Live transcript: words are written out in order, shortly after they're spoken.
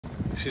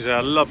This is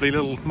our lovely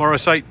little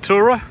Morris 8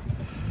 Tourer.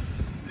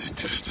 It's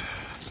just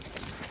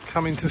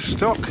coming to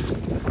stock.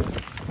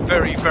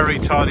 Very, very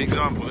tidy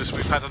example of this.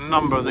 We've had a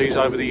number of these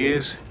over the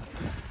years.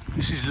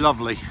 This is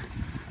lovely.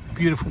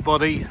 Beautiful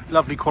body,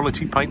 lovely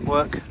quality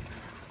paintwork.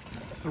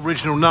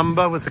 Original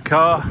number with the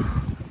car.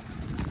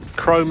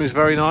 Chrome is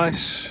very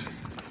nice.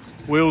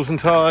 Wheels and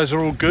tyres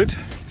are all good.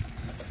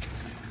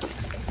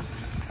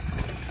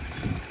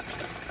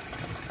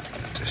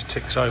 Just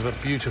ticks over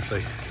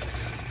beautifully.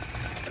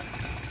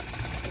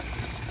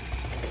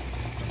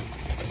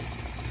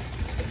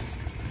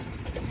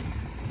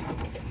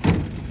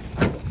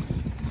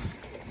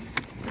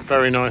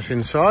 Very nice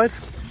inside.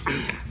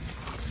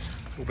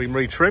 All been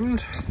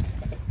retrimmed.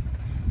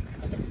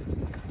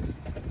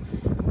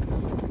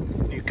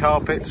 New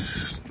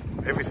carpets,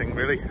 everything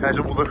really. Has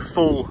all the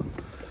full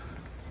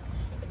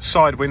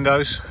side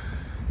windows,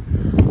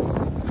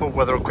 full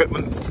weather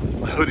equipment.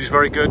 The hood is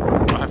very good.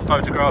 I have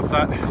photographed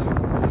that.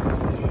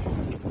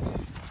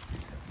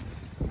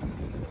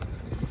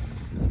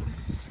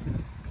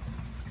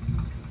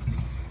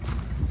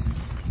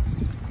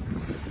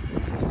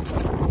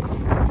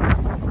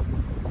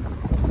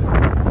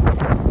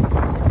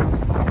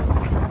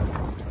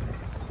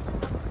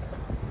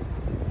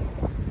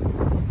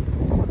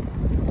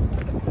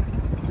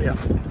 Yeah,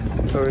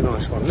 very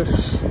nice one.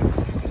 This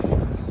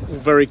all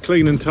very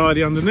clean and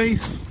tidy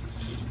underneath.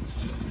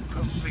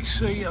 Probably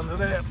see under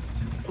there,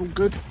 all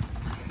good.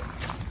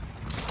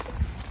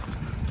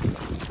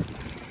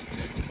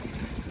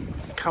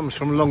 Comes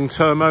from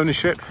long-term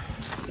ownership.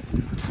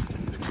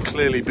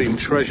 Clearly been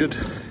treasured.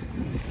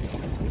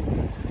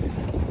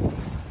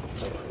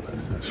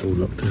 That's all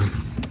locked down.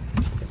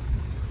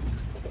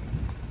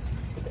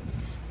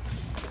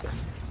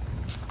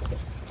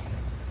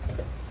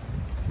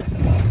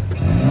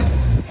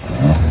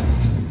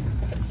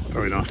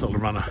 Very nice little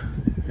runner.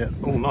 Yeah,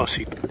 all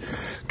nicely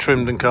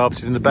trimmed and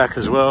carpeted in the back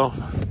as well.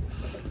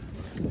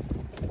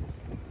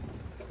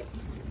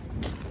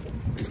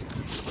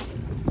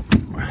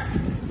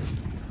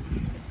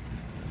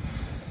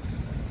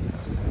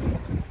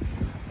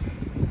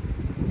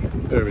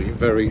 Very,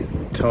 very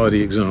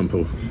tidy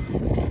example.